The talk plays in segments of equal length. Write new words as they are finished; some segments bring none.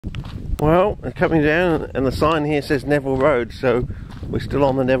Well, it's coming down and the sign here says Neville Road, so we're still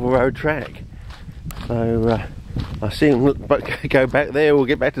on the Neville Road track. So I see him go back there, we'll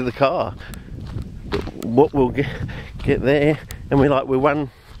get back to the car. But what we'll get there, and we're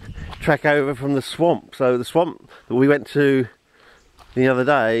one track over from the swamp. So the swamp that we went to the other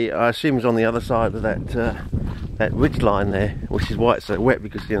day, I assume is on the other side of that ridge line there, which is why it's so wet,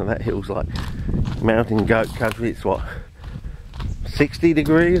 because you know that hill's like mountain goat country. It's what, 60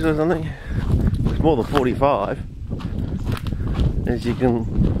 degrees or something? It's more than 45, as you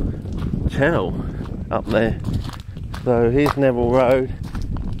can tell up there. So here's Neville Road.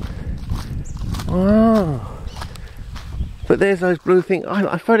 Oh, but there's those blue things.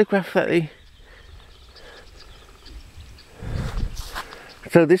 I photographed that.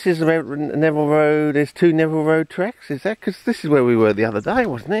 So this is about Neville Road. There's two Neville Road tracks. Is that because this is where we were the other day,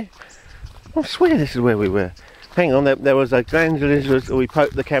 wasn't it? I swear this is where we were. Hang on, there was a glandular lizard. We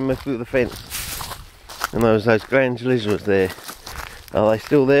poked the camera through the fence, and there was those glandular lizards there. Are they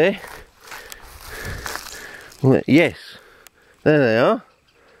still there? Yes, there they are.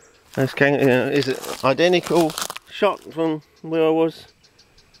 Those is it identical shot from where I was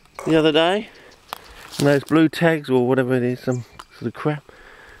the other day? And those blue tags or whatever it is, some sort of crap.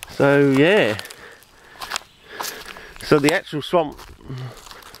 So yeah. So the actual swamp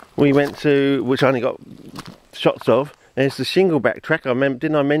we went to, which I only got shots of, there's the Shingleback track.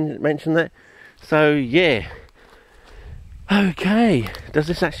 Didn't I mention that? So yeah. Okay, does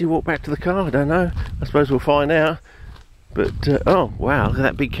this actually walk back to the car? I don't know. I suppose we'll find out. But oh wow, look at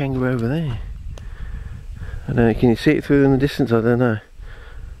that big kangaroo over there. I don't know, can you see it through in the distance? I don't know.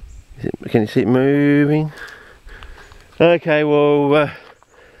 Can you see it moving? Okay, well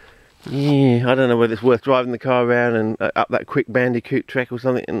yeah, I don't know whether it's worth driving the car around and up that quick bandicoot track or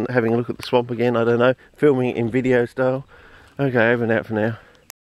something and having a look at the swamp again. I don't know, filming it in video style. Okay, over and out for now.